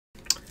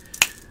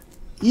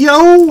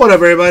Yo, what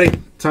up, everybody?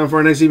 Time for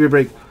our next eBay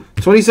break.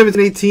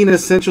 2017-18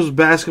 Essentials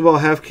Basketball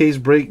half case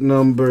break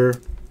number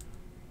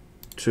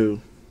 2.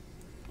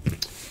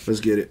 Let's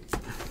get it.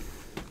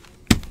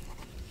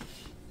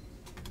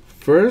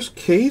 First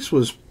case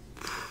was,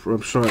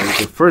 I'm sorry,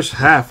 the first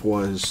half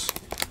was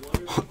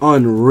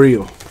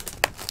unreal.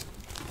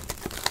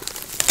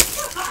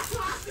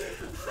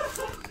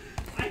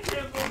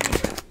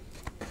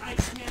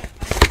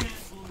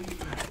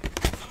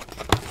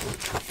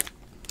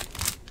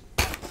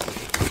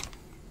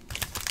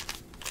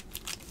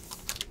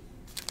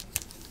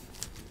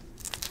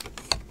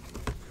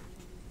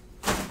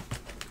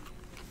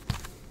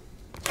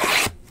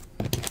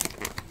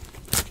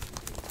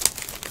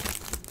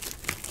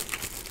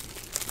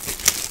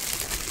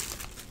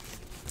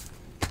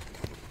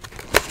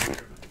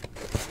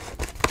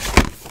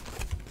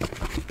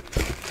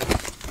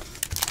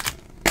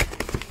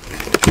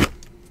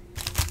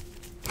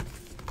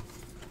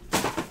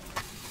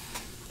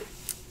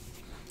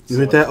 You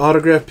hit that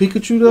autographed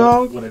Pikachu,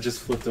 dog? When I just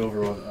flipped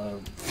over,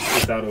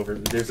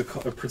 there's a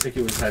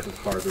particular type of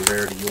card, the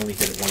rarity, you only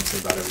hit it once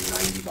in about every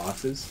 90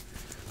 boxes.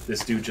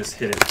 This dude just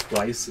hit it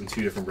twice in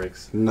 2 different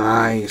breaks.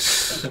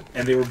 Nice.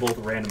 And they were both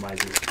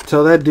randomizers.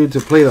 Tell that dude to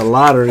play the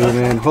lottery,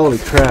 man. Holy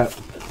crap.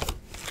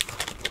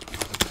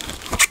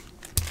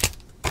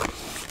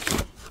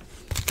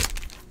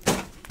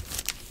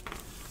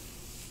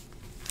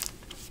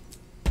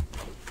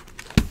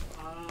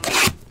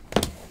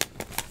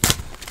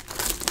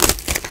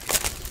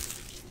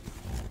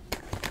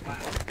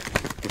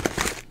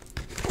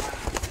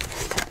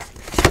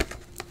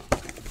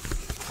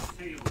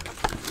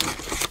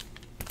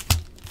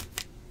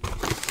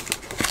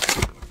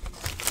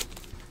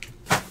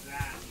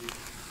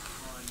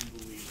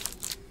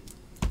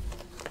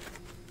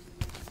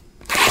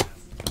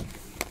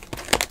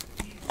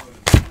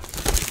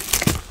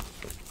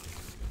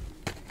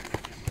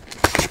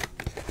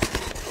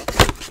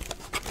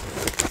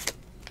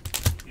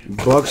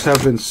 Bucks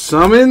have been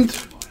summoned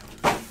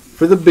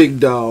for the big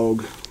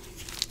dog.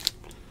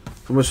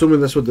 I'm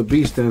assuming that's what the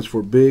B stands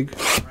for, big.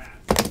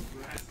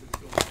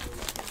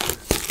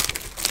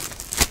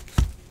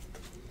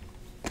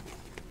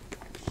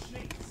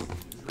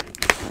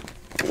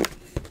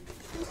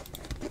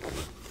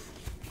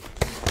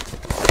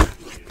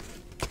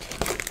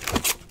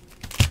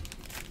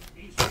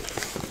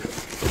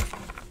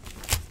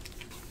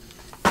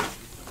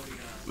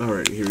 All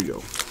right, here we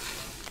go.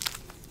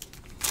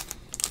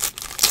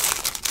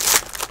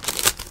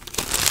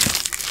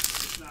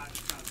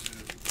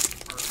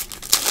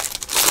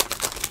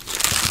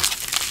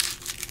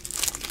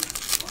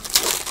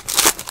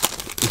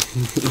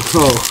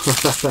 Oh.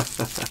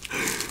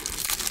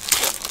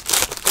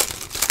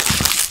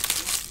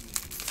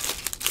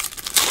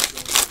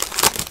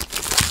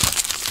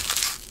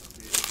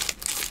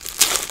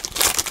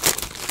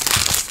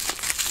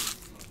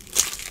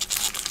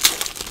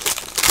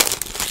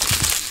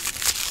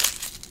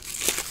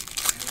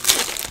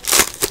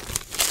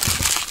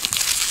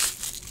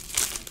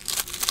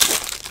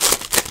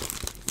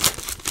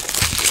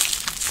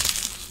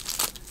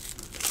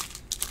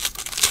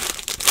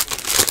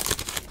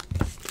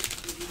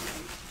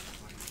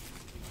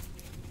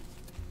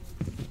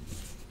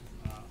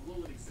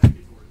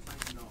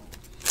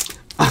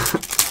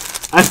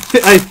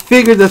 I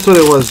figured that's what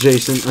it was,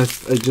 Jason.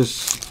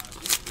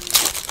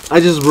 I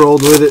just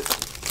rolled with it.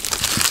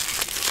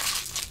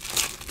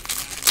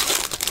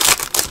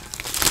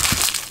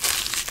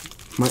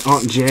 My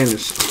Aunt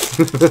Janice.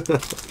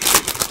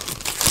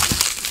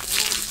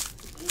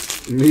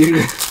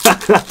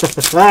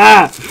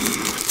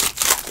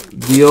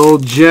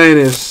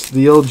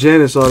 The old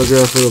Janice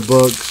autograph for the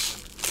Bucks.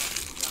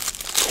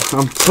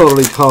 I'm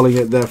totally calling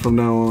it that from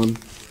now on.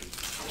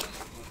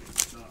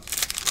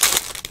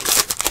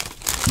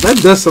 That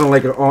does sound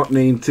like an aunt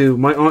name too.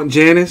 My Aunt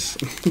Janice.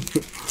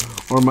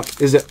 Or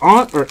is it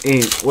aunt or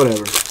aunt?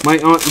 Whatever. My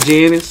Aunt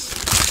Janice.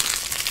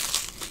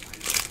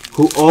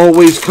 Who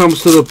always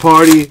comes to the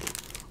party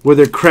with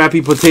her crappy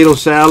potato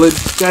salad.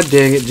 God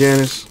dang it,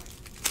 Janice.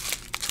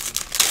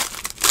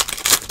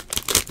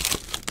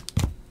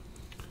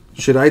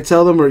 Should I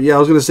tell them or yeah, I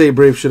was gonna say,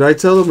 Brave, should I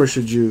tell them or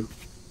should you?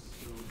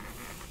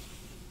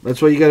 That's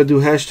why you gotta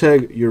do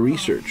hashtag your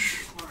research.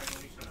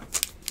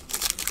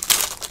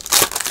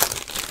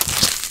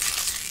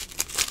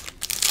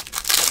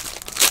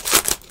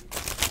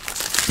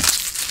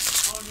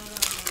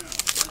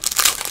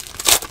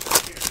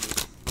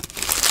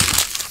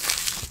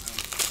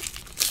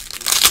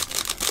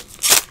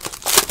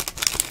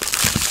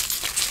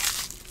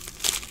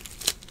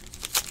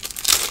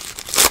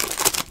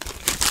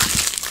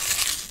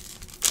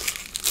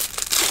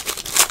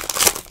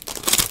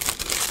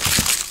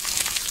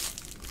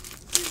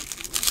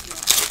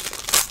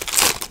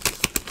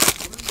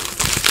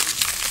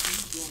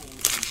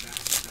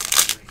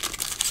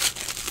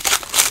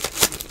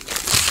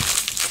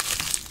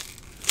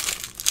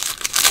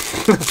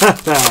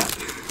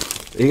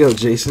 There you go,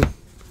 Jason.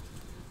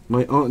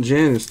 My Aunt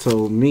Janice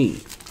told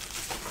me.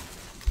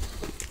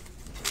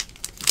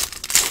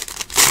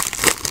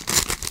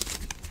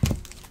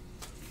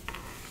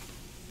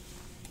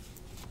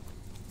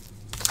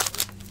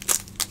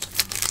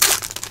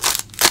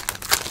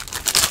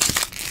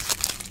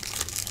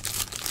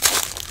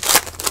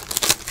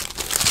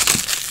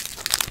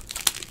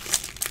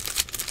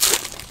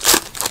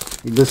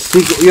 The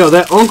sequel, yo,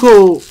 that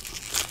Uncle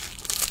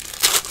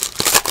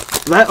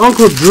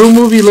Drew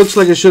movie looks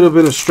like it should have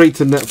been a straight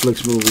to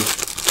Netflix movie.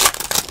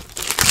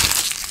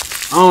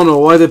 I don't know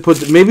why they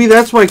put. Maybe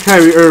that's why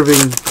Kyrie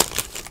Irving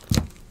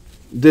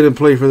didn't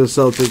play for the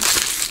Celtics.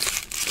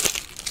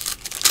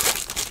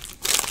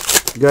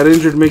 Got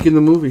injured making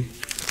the movie.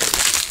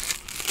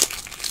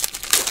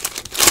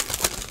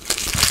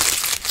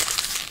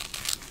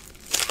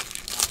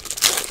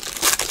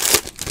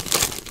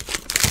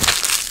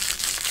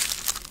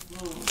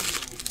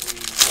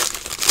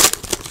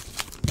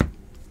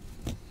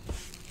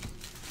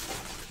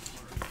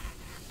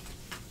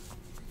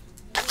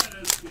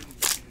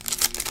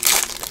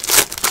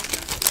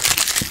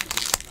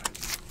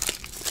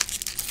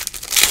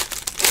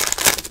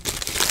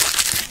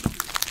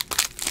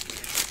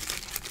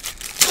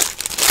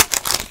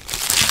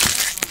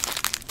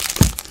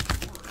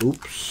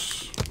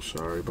 Oops,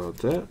 sorry about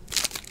that.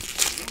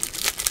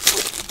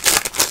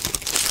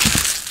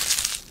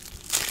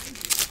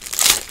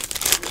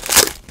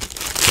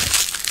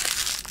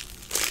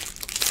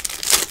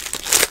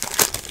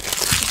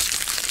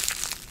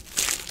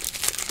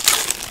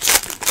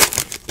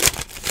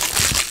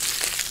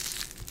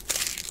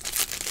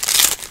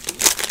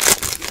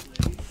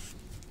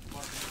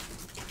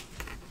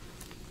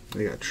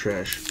 They got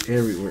trash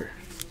everywhere.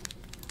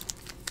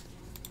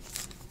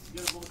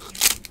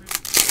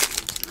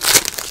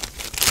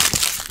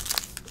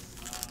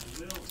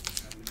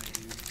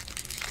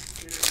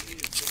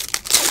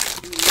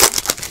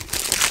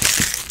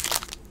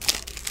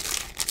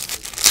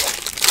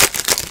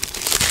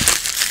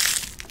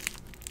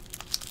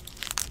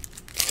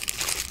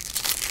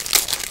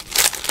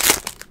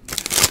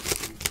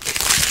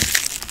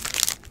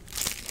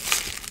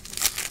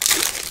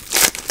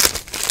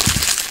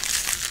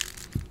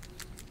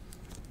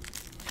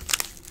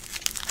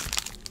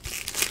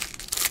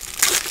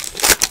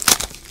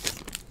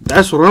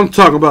 That's what I'm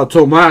talking about,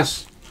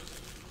 Tomas.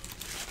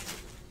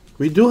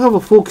 We do have a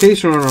full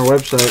case on our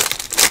website.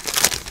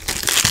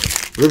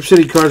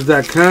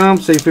 RipCityCards.com.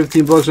 Save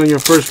 $15 on your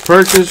first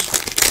purchase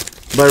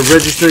by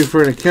registering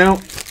for an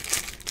account.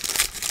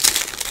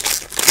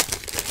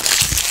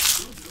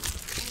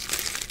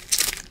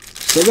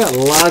 They got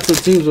lots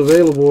of teams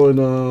available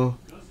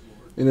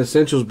in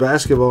Essentials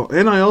Basketball.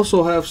 And I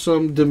also have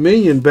some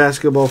Dominion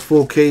Basketball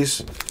full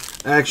case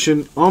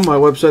action on my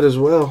website as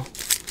well.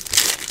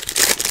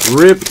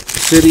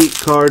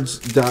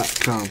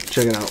 RipCityCards.com.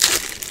 Check it out.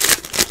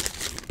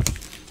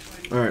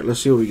 Alright, let's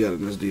see what we got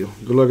in this deal.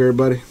 Good luck,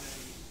 everybody.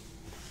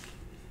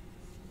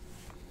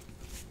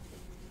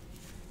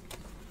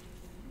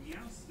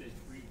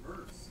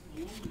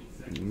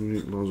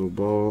 Lonzo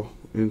Ball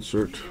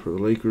insert for the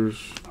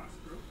Lakers.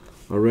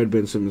 A red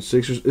Ben Simmons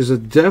Sixers is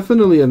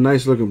definitely a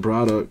nice looking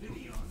product.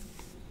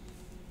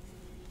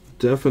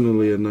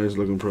 Definitely a nice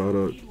looking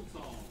product.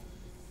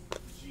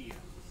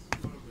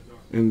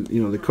 And,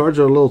 you know, the cards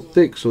are a little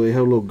thick, so they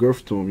have a little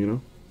girth to them, you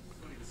know.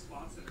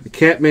 The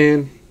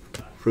Catman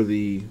for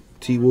the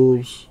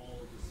T-Wolves.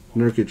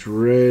 Nurkic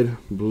Red.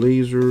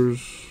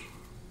 Blazers.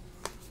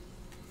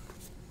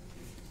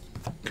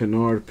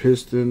 Kennard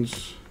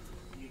Pistons.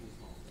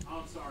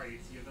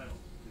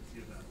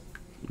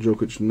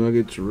 Jokic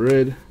Nuggets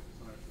Red.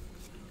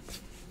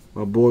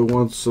 My boy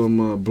wants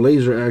some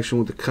Blazer action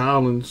with the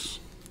Collins.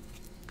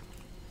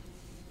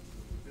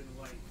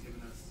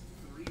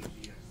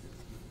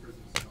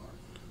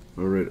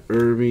 A red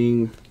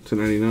Irving,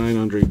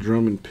 /99, Andre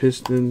Drummond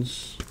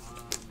Pistons.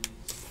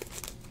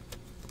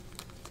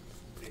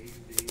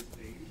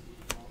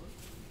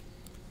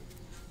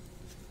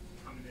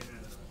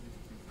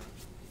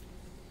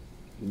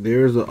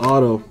 There's the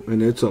auto,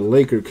 and it's a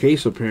Laker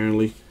case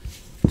apparently.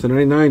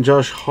 /99,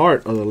 Josh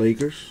Hart of the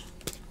Lakers.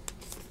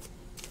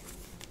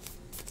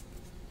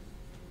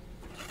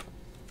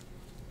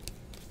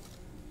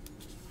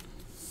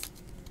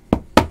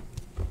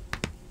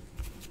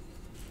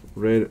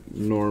 Red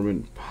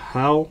Norman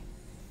Powell.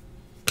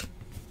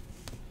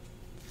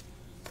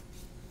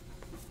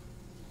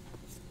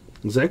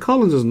 Zach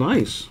Collins is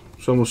nice.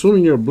 So I'm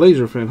assuming you're a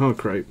Blazer fan, huh,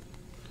 Cripe?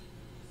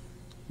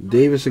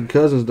 Davis and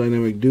Cousins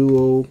dynamic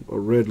duo. A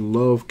red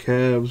Love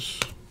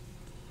Cavs.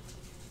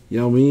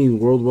 Yao Ming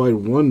Worldwide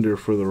Wonder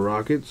for the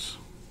Rockets.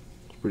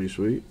 Pretty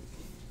sweet.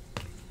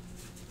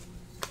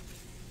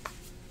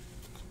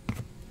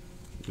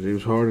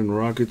 James Harden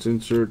Rockets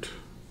insert.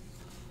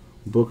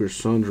 Booker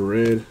Suns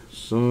Red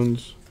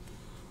Suns.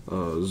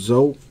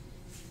 Zoe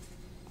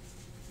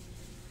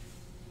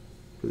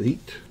for the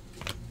Heat.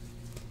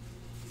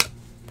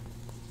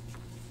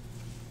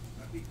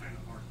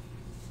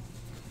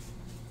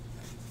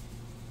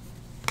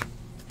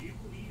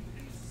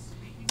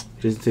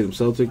 Jason Tatum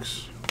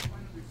Celtics.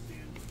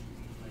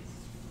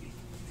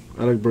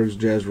 Alec Burks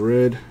Jazz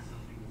Red.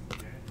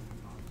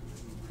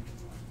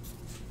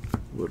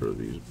 What are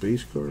these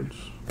base cards?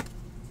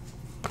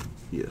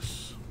 Yes.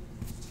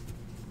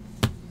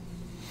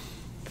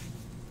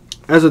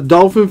 As a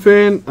Dolphin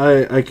fan,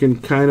 I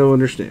can kind of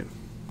understand.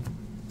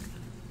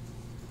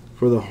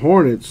 For the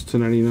Hornets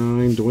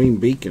 /99, Dwayne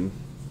Bacon.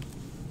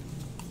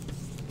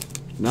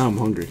 Now I'm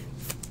hungry.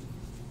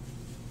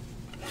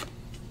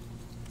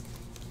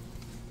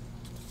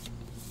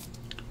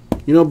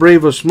 You know,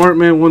 Brave, a smart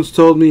man once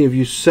told me if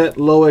you set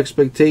low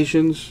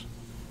expectations,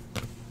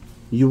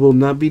 you will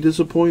not be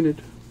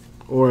disappointed.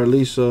 Or at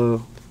least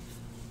you'll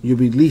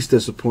be least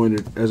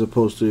disappointed as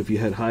opposed to if you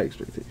had high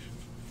expectations.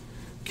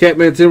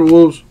 Catman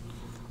Timberwolves,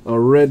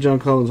 red John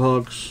Collins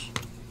Hawks,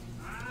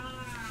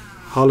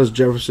 Hollis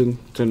Jefferson,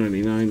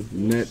 1099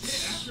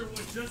 Nets. After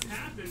what just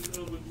happened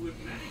with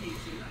Maggie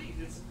tonight,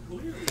 it's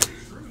clearly the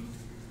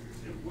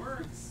truth. It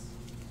works.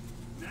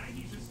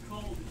 Maggie just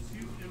called the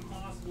two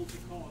impossible to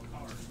call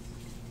cards.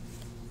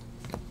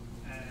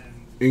 And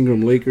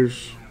Ingram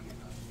Lakers.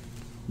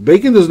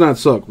 Bacon does not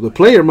suck. The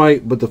player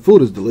might, but the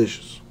food is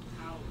delicious.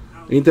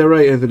 Ain't that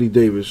right, Anthony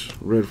Davis?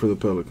 Red for the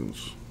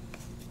Pelicans.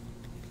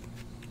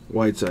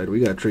 Whiteside.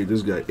 We got to trade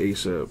this guy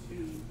ASAP.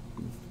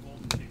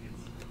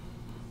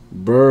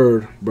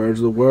 Bird. Bird's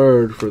the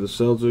word for the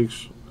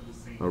Celtics.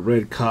 A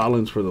red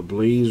Collins for the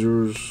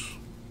Blazers.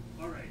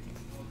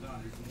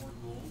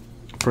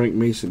 Frank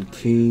Mason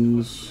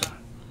Kings.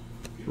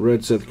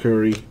 Red Seth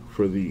Curry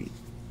for the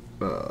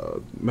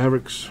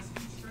Mavericks.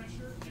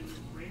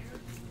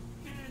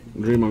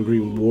 Draymond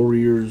Green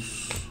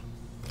Warriors.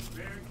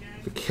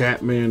 The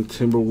Catman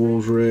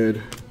Timberwolves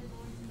red.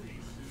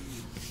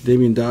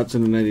 Damian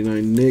Dotson, the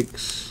 99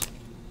 Knicks.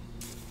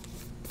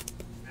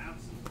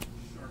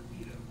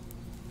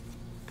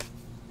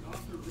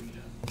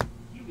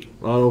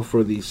 Auto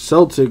for the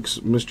Celtics,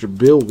 Mr.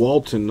 Bill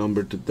Walton,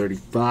 number to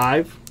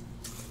 35.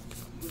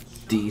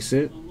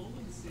 Decent.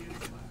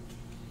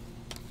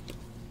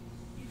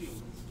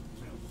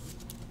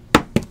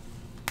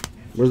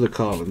 Where's the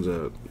Collins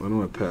at? I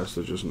know I passed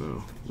it just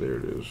now. There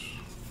it is.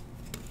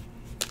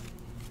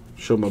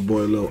 Show my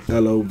boy a little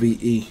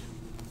LOVE.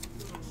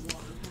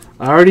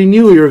 I already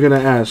knew you were gonna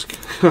ask.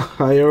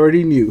 I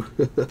already knew.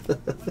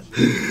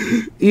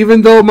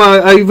 even though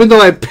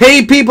I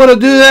pay people to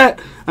do that,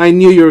 I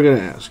knew you were gonna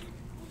ask.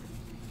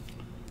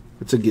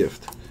 It's a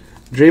gift.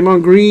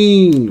 Draymond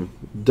Green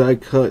die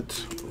cut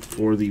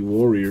for the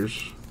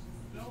Warriors.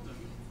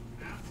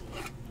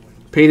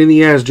 Pain in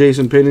the ass,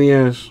 Jason. Pain in the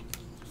ass.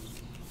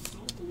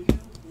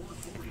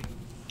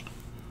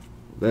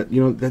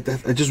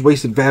 That I just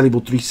wasted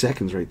valuable 3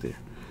 seconds right there.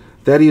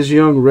 Thaddeus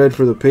Young, red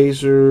for the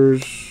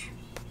Pacers.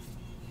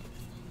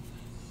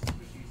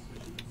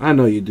 I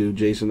know you do,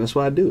 Jason. That's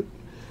why I do it.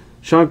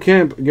 Sean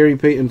Kemp, Gary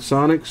Payton,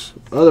 Sonics.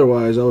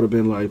 Otherwise, I would have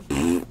been like,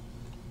 pfft.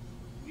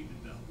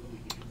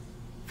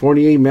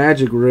 Fournier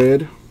Magic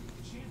red.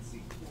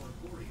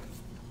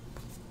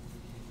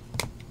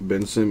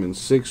 Ben Simmons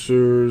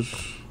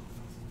Sixers.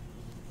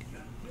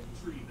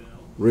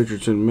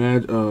 Richardson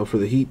for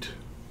the Heat.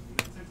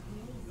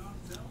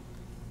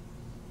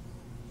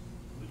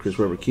 Chris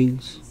Webber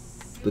Kings.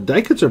 The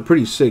die cuts are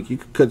pretty sick. You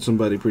could cut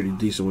somebody pretty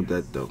decent with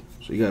that though.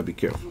 So you gotta be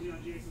careful.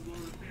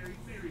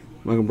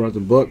 Michael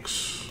Brogdon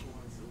Bucks.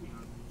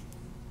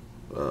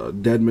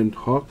 Deadman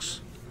Hawks.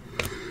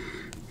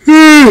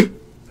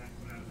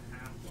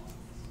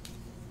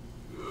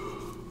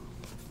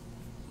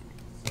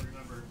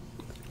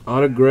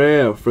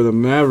 Autograph for the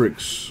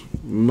Mavericks.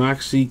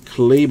 Maxi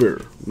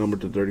Kleber, number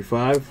to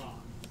 35.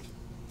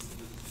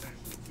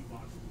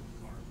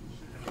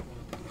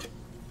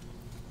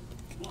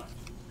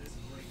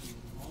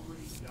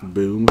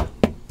 Boom.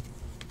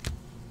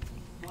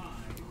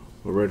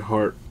 A Red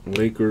Heart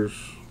Lakers.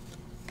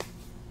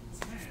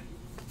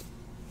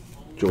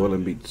 Joel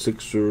Embiid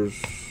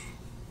Sixers.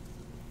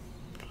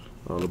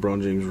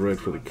 LeBron James red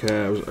for the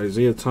Cavs.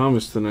 Isaiah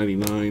Thomas to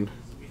 99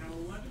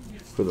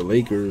 for the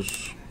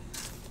Lakers.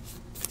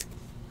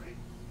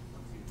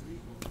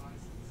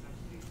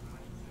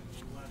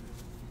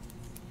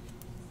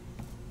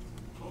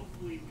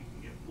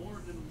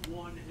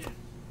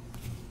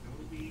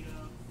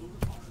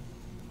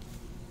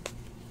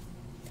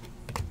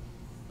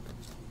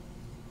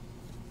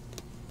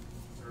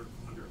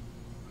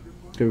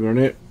 Kevin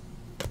Garnett.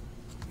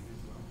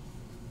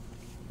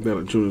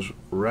 Valanciunas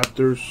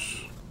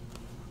Raptors.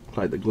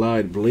 Clyde the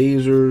Glide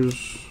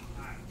Blazers.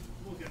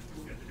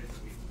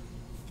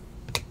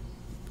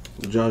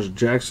 Josh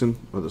Jackson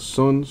of the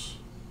Suns.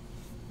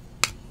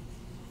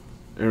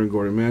 Aaron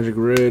Gordon Magic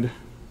red.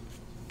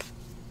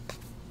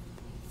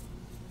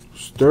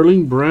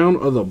 Sterling Brown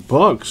of the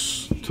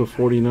Bucks to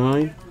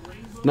 49.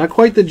 Not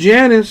quite the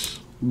Giannis,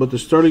 but the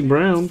Sterling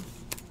Brown.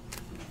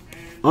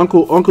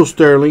 Uncle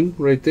Sterling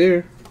right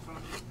there.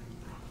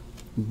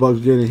 Bucks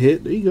getting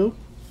hit. There you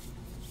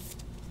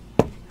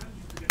go.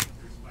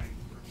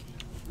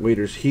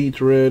 Waiters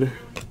Heat red.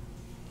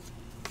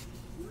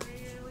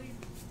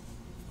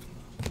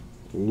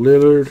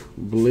 Lillard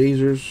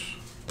Blazers.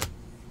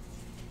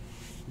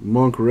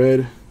 Monk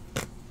red.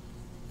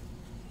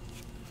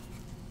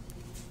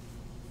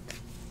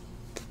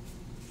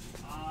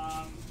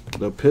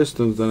 The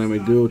Pistons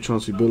dynamic duo,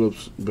 Chauncey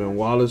Billups, Ben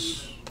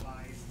Wallace.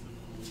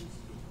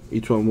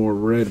 Each one more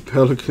red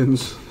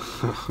Pelicans.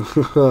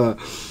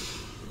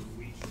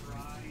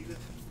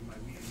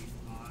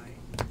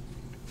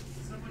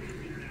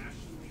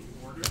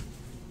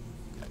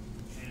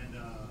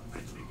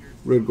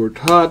 Red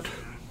Gortat.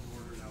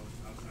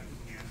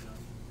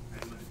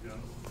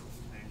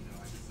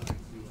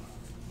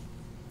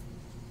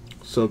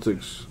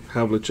 Celtics,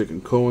 Havlicek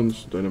and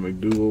Cohen's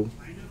dynamic duo.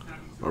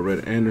 A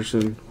red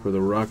Anderson for the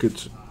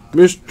Rockets.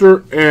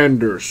 Mr.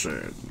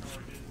 Anderson.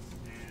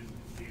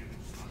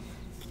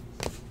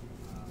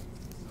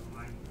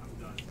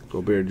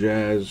 Gobert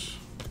Jazz.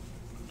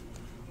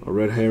 A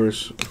red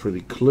Harris for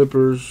the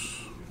Clippers.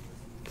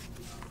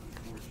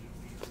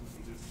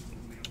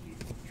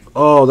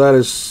 Oh, that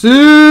is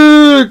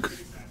sick!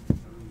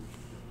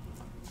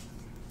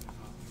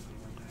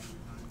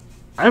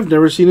 I've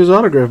never seen his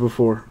autograph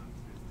before.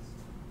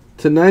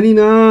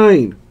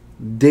 /99,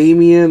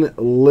 Damian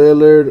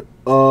Lillard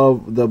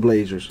of the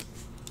Blazers.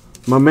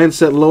 My man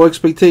set low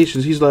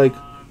expectations. He's like,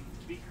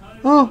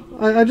 oh,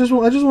 I just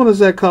want a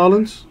Zach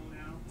Collins.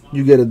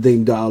 You get a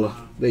Dame Dollar.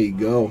 There you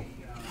go.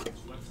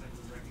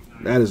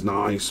 That is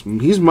nice.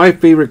 He's my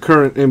favorite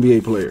current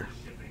NBA player.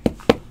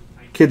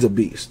 Kid's a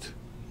beast.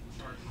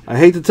 I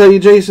hate to tell you,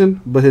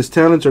 Jason, but his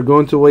talents are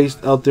going to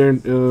waste out there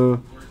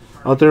in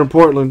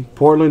Portland.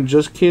 Portland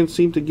just can't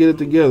seem to get it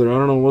together. I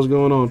don't know what's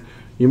going on.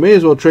 You may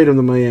as well trade him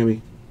to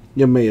Miami.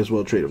 You may as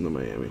well trade him to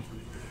Miami.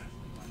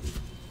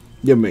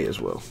 You may as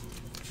well.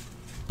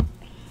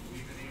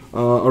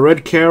 A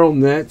red Carroll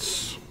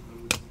Nets.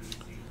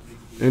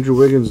 Andrew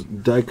Wiggins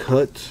die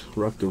cut.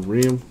 Rock the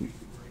rim.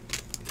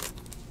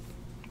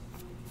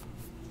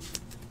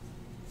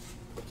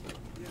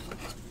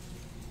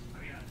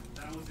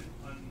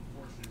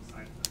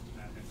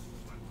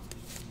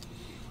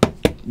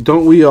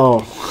 Don't we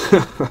all?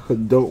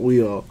 Don't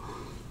we all?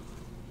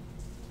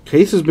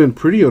 Case has been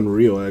pretty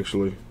unreal,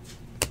 actually.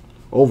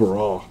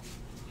 Overall.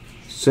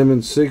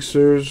 Simmons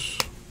Sixers.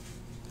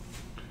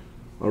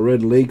 A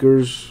red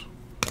Lakers.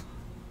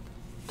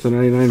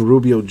 /99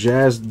 Rubio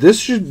Jazz. This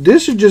should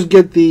just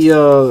get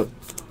the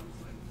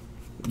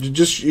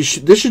this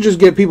should just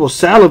get people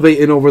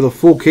salivating over the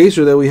full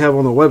caser that we have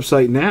on the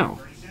website now.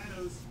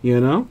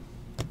 You know?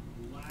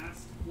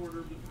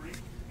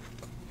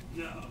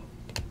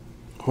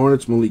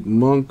 Hornets Malik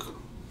Monk.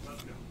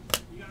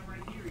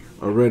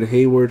 A red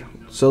Hayward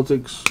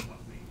Celtics.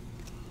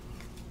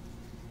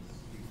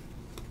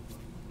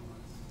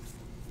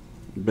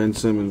 Ben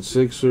Simmons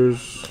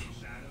Sixers.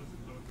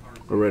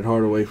 A red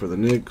Hardaway for the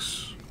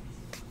Knicks.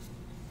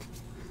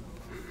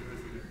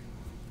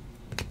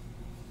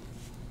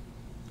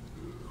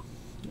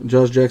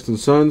 Josh Jackson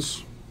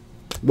Suns.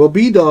 Well,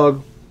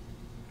 B-Dog,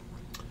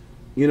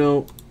 you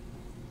know,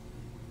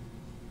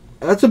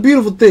 that's a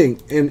beautiful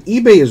thing, and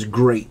eBay is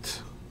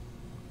great.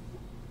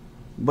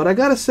 But I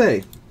gotta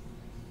say,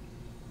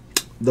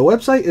 the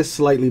website is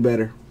slightly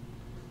better.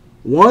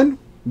 One,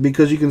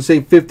 because you can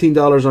save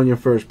 $15 on your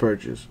first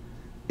purchase.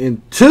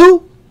 And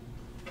two,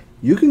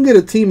 you can get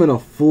a team in a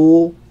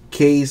full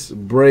case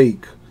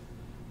break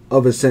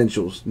of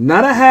essentials.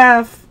 Not a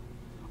half,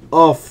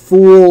 a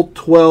full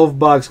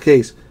 12-box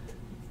case.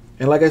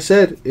 And like I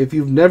said, if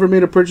you've never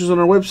made a purchase on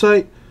our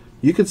website,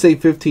 you could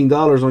save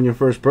 $15 on your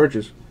first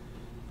purchase.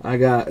 I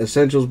got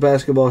Essentials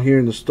basketball here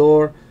in the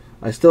store.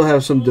 I still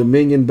have some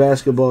Dominion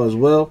basketball as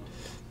well.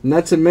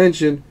 Not to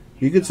mention,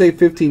 you could save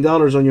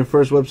 $15 on your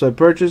first website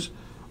purchase.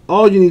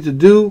 All you need to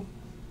do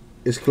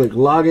is click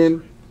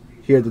login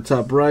here at the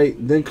top right,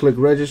 then click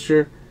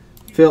register,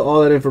 fill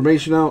all that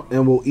information out,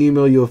 and we'll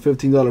email you a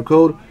 $15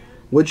 code,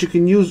 which you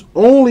can use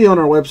only on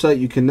our website.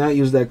 You cannot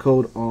use that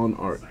code on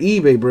our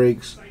eBay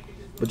breaks.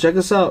 But check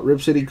us out,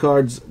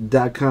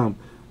 ripcitycards.com.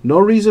 No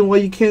reason why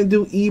you can't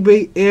do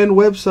eBay and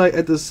website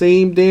at the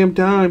same damn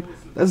time.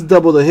 That's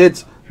double the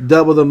hits,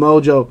 double the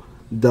mojo,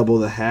 double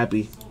the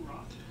happy.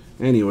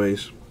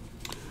 Anyways,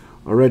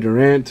 a red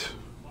Durant.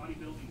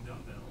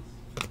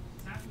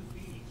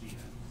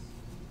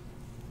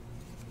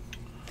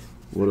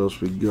 What else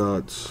we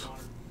got?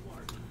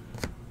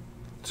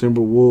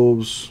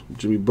 Timberwolves,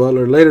 Jimmy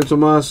Butler. Later,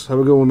 Tomas. Have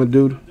a good one, my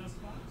dude.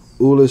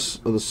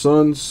 Ulis of the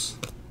Suns.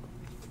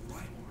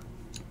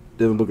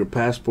 Devin Booker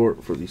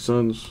passport for the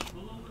Suns.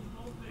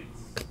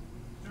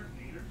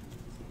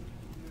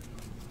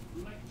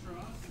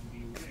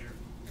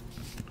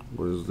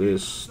 What is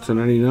this?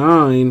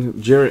 /99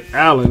 Jarrett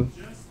Allen.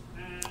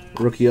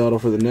 Rookie auto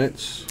for the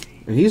Nets.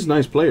 And he's a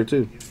nice player,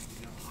 too.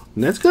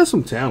 Nets got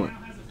some talent.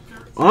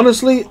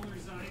 Honestly,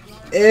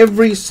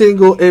 every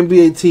single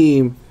NBA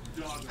team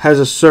has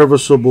a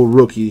serviceable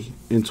rookie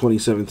in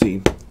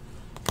 2017.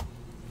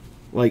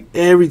 Like,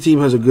 every team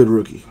has a good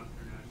rookie.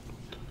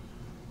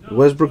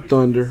 Westbrook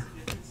Thunder.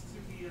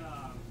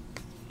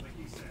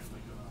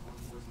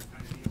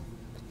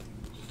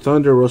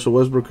 Thunder, Russell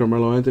Westbrook,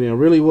 Carmelo Anthony. I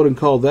really wouldn't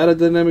call that a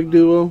dynamic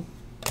duo.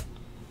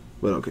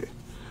 But okay.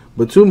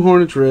 Batum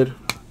Hornets red.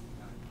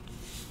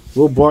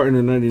 Will Barton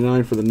at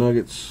 /99 for the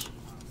Nuggets.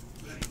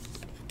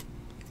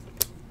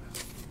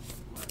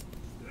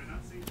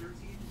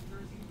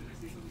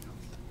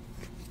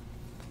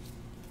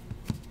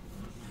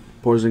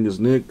 Porzingis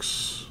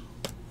Knicks.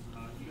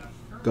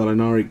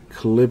 Gallinari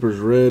Clippers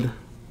red.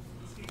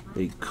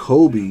 A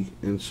Kobe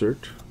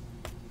insert.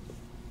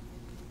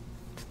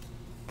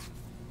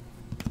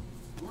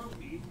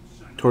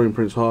 Torian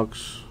Prince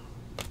Hawks.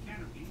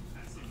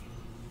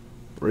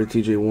 Ray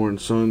TJ Warren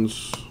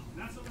Suns.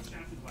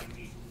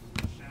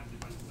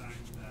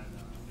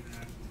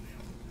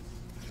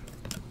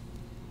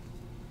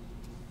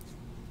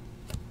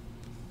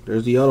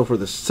 There's the auto for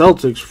the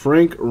Celtics.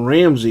 Frank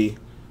Ramsey.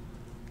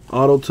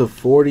 Auto to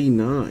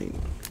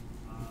 49.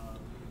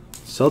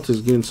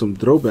 Celtics getting some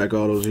throwback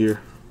autos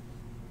here.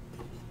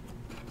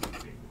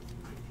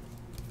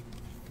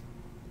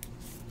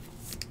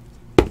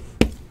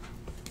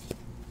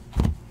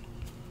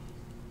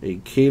 A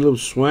Caleb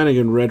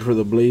Swanigan red for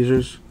the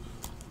Blazers.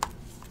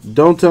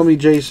 Don't tell me,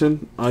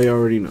 Jason. I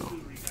already know.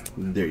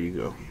 There you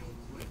go.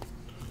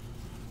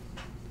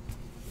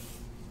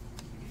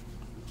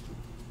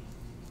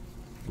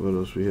 What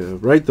else we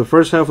have? Right, the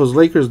first half was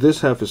Lakers.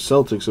 This half is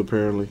Celtics,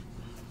 apparently.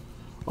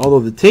 Although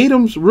the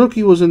Tatum's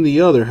rookie was in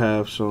the other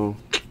half, so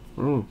I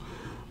don't know.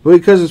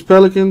 Boogie Cousins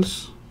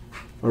Pelicans.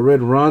 A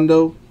red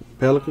Rondo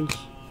Pelicans.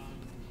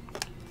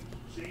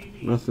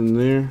 Nothing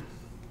there.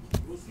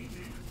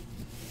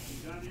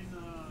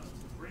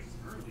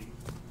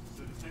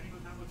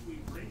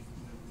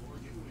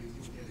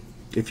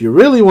 If you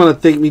really want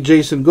to thank me,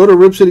 Jason, go to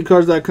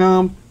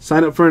ripcitycards.com,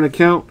 sign up for an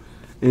account,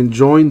 and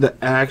join the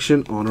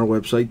action on our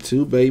website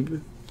too, baby.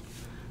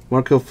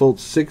 Markel Fultz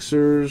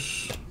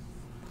Sixers.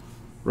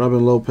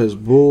 Robin Lopez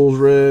Bulls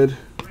red.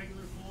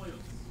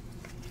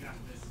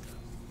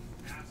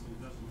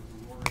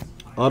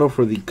 Auto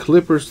for the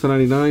Clippers to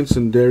 99,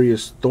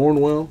 Sindarius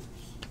Thornwell.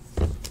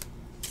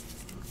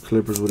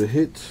 Clippers with a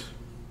hit.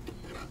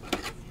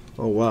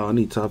 Oh wow, I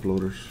need top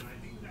loaders.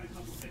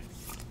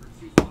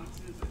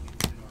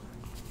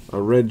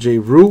 A red J.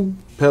 Rue,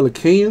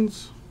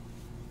 Pelicans.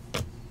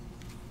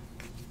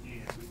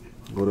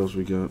 What else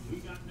we got?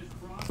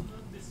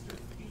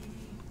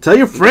 Tell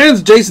your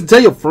friends, Jason. Tell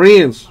your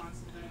friends.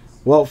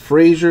 Walt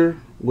Frazier,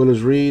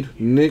 Willis Reed,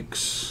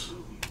 Knicks.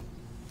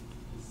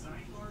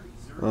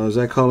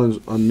 Zach Collins,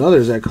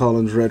 another Zach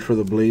Collins red for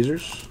the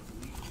Blazers.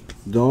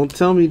 Don't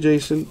tell me,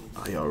 Jason.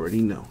 I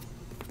already know.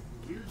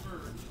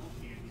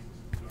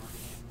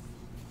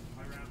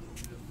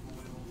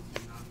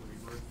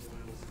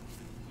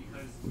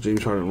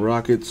 James Harden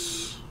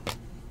Rockets.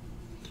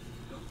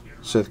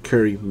 Seth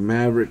Curry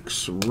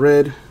Mavericks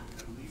red.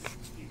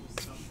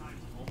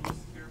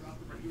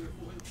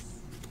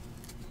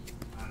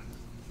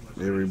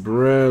 Avery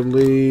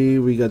Bradley.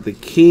 We got the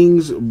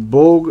Kings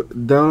Bogdanovich.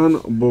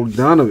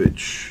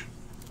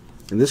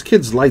 And this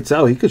kid's lights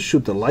out. He could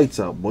shoot the lights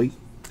out, boy.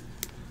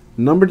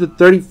 Number to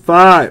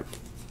 35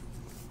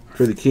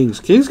 for the Kings.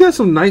 Kings got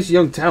some nice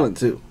young talent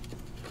too.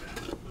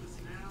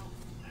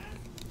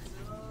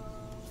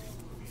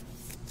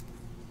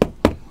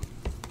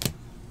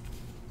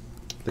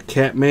 The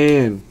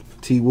Catman,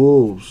 T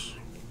Wolves,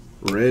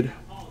 red.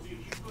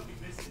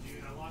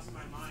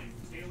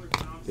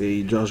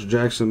 A Josh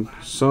Jackson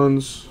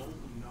Suns.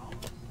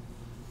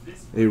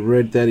 A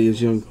red Thaddeus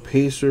Young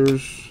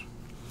Pacers.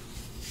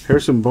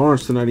 Harrison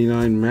Barnes to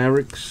 99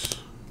 Mavericks.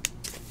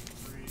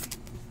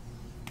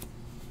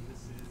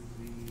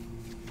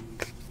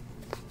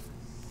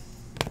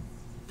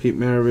 Pete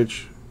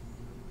Maravich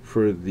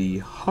for the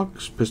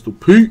Hawks. Pistol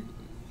Pete.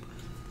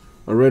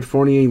 A red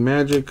Fournier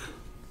Magic.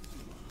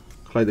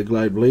 Clyde the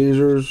Glide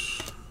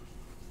Blazers.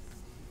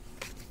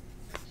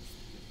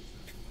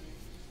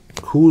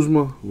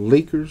 Kuzma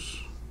Lakers.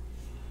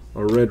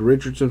 A red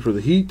Richardson for the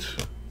Heat,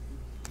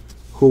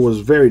 who was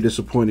very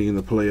disappointing in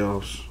the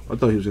playoffs. I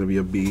thought he was going to be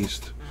a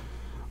beast.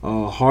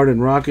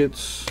 Harden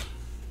Rockets.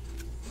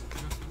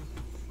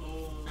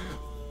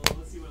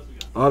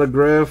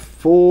 Autograph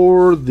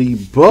for the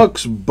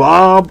Bucks,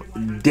 Bob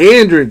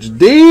Dandridge.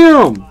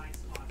 Damn!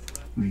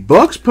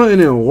 Bucks putting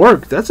in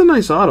work. That's a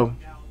nice auto.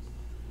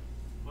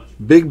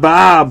 Big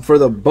Bob for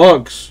the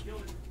Bucks.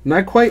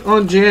 Not quite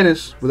on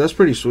Janice, but that's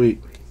pretty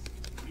sweet.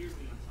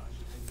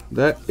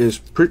 That is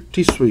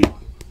pretty sweet.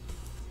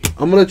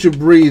 I'm going to let you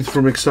breathe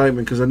from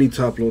excitement because I need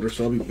top loader,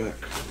 so I'll be back.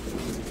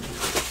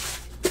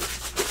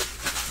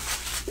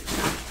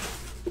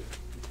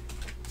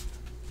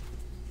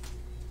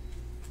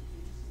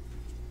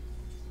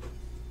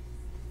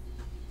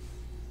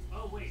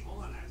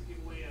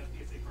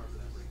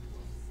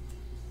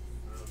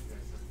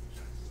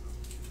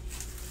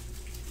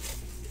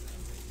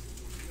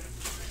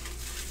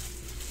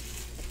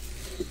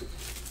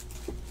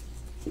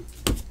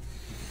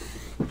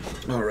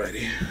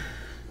 Alrighty.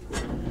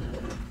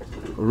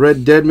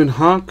 Red Deadman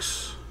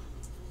Hawks.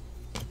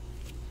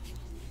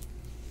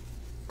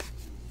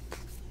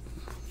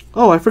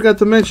 Oh, I forgot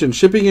to mention,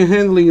 shipping and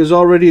handling is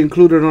already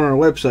included on our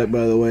website,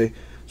 by the way.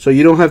 So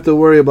you don't have to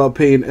worry about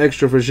paying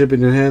extra for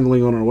shipping and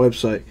handling on our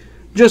website.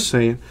 Just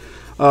saying.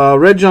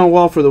 Red John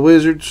Wall for the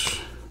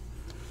Wizards.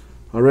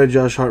 A red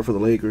Josh Hart for the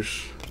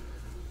Lakers.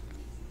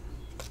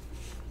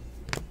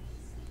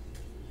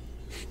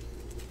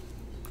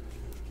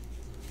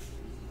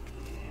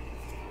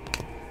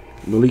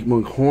 Malik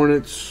Monk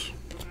Hornets.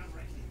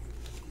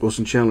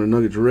 Wilson Chandler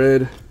Nuggets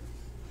red.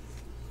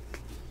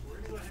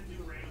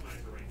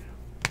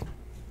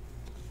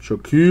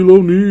 Shaquille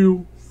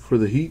O'Neal for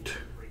the Heat.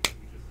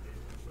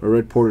 A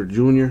red Porter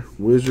Jr.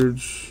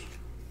 Wizards.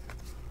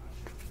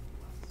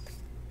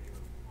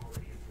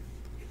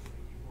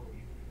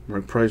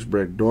 Mark Price,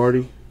 Brad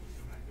Daugherty.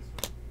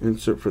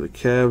 Insert for the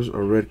Cavs.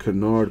 A red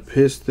Kennard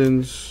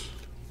Pistons.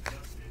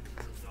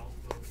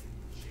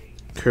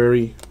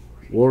 Curry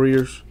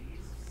Warriors.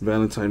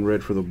 Valentine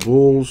red for the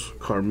Bulls.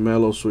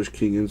 Carmelo Swish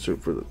King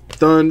insert for the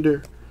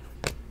Thunder.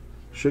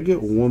 Should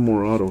get one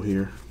more auto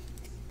here.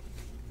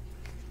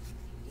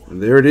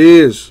 And there it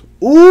is.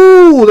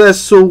 Ooh, that's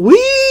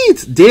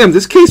sweet. Damn,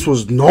 this case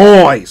was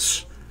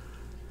nice.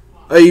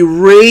 A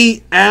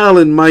Ray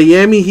Allen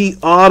Miami Heat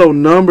auto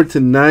number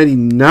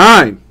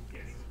 /99.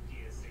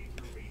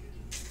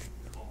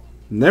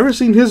 Never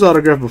seen his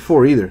autograph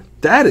before either.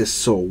 That is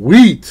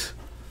sweet.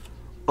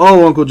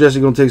 Oh, Uncle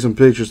Jesse gonna take some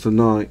pictures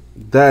tonight.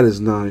 That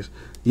is nice.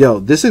 Yo,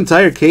 this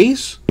entire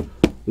case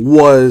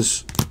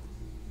was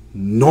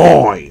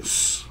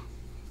nice.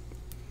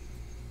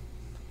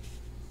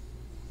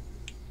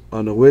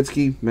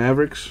 Nowitzki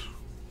Mavericks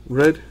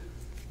red.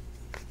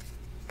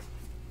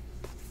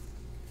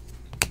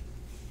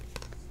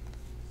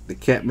 The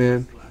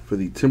Catman for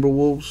the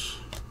Timberwolves.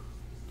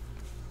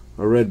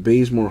 A red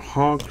Bazemore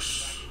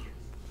Hawks.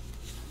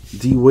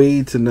 D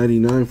Wade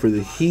 /99 for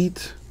the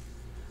Heat.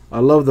 I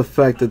love the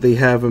fact that they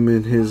have him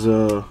in his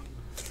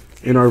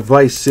in our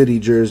Vice City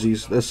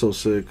jerseys. That's so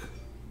sick.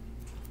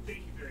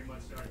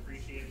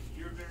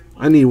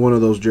 I need one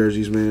of those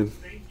jerseys, man.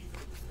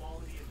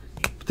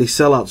 They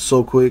sell out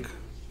so quick.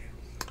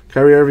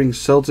 Kyrie Irving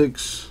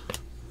Celtics.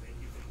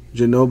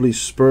 Ginobili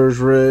Spurs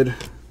red.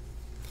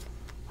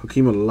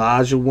 Hakeem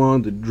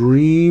Olajuwon the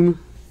Dream.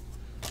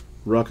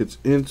 Rockets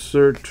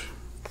insert.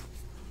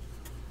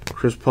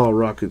 Chris Paul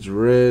Rockets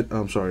red.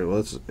 I'm sorry,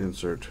 let's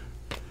insert.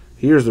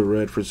 Here's the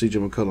red for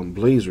CJ McCollum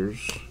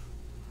Blazers.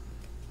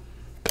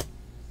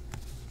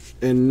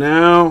 And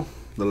now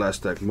the last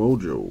stack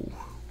mojo.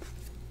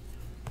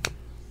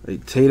 A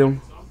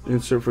Tatum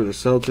insert for the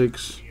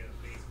Celtics.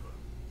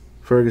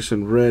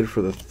 Ferguson red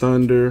for the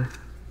Thunder.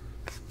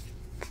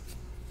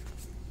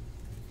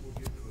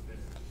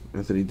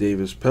 Anthony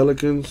Davis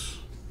Pelicans.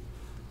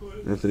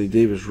 Anthony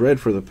Davis red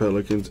for the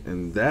Pelicans.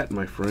 And that,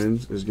 my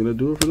friends, is going to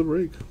do it for the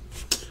break.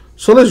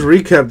 So let's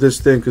recap this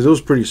thing because it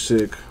was pretty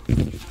sick.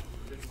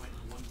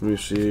 Let me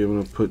see. I'm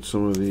going to put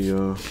some of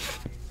the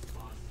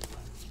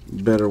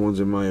better ones,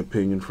 in my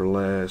opinion, for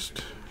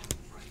last.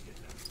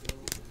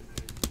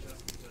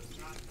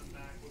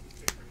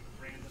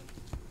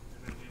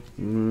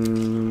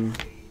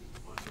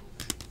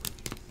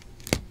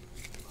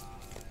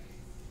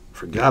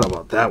 Forgot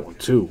about that one,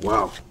 too.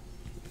 Wow.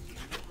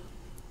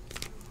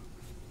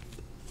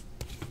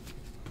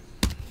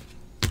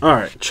 All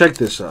right, check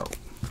this out.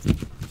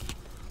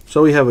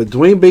 So we have a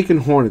Dwayne Bacon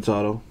Hornets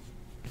auto.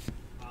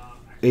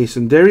 A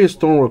Sindarius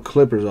Thornwell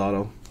Clippers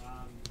auto.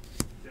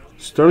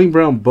 Sterling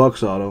Brown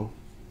Bucks auto.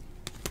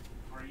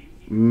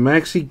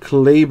 Maxi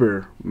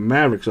Kleber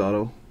Mavericks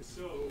auto.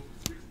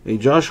 A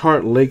Josh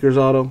Hart Lakers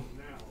auto.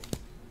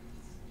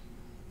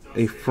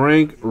 A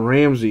Frank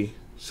Ramsey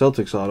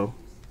Celtics auto.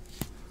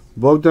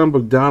 Bogdan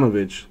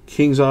Bogdanovic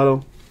Kings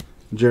auto.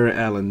 Jarrett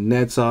Allen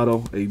Nets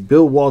auto. A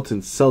Bill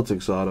Walton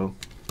Celtics auto.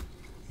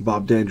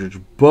 Bob Dandridge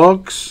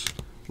Bucks.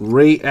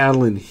 Ray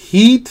Allen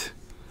Heat.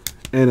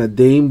 And a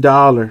Damian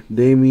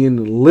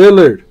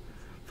Lillard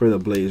for the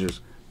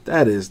Blazers.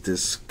 That is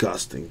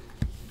disgusting.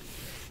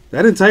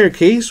 That entire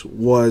case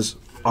was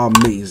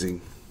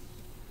amazing.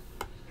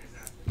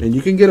 And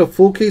you can get a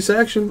full case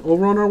action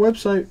over on our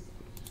website.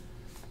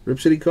 Rip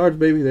City Cards,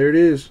 baby. There it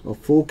is. A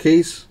full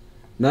case.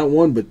 Not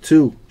one, but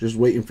two. Just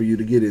waiting for you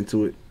to get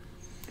into it.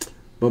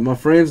 But my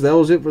friends, that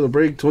was it for the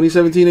break.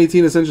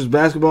 2017-18 Essentials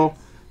Basketball.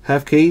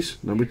 Half case,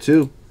 number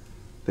 2.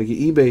 Thank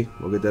you, eBay.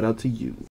 We'll get that out to you.